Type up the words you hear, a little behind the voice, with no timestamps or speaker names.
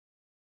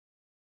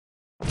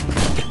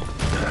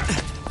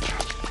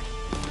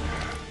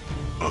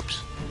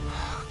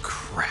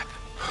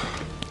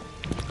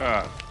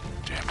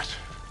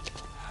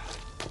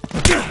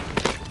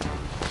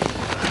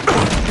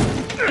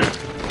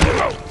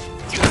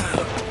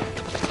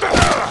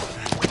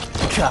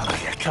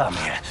Come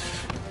here.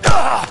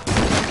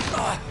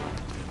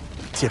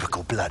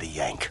 Typical bloody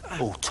Yank.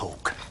 All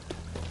talk.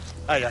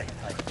 Hey.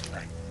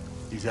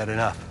 You've had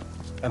enough,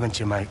 haven't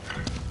you, mate?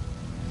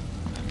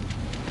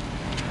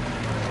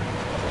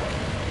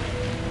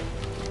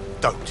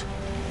 Don't.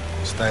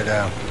 Stay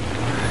down.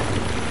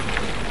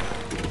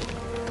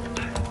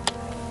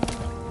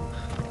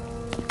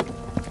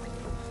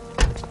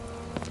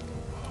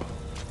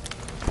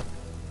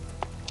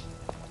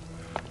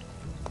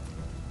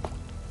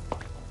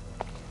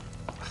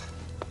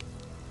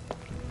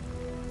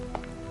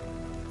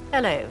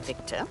 Hello,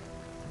 Victor.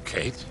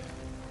 Kate?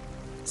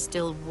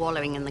 Still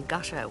wallowing in the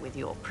gutter with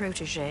your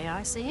protégé,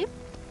 I see.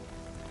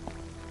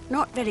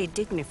 Not very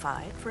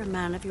dignified for a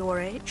man of your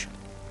age.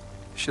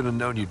 Should have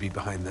known you'd be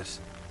behind this.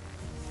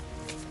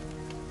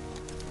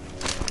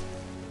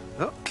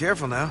 Oh,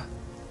 careful now.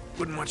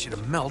 Wouldn't want you to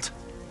melt.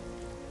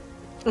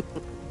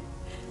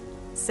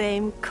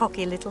 Same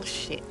cocky little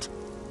shit.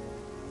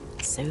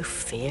 So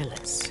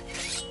fearless.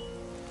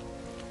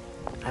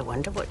 I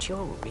wonder what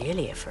you're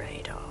really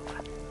afraid of.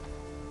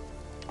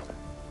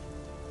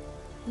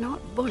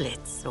 Not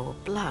bullets or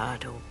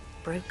blood or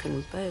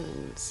broken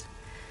bones.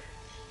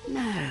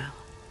 No.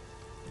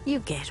 You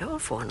get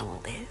off on all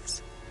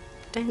this,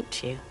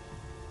 don't you?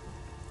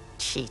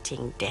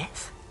 Cheating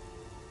death.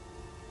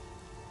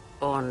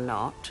 Or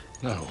not.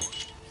 No.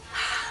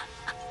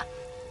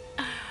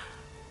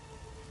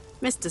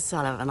 Mr.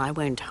 Sullivan, I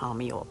won't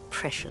harm your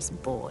precious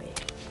boy.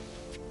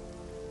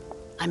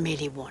 I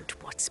merely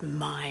want what's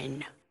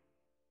mine.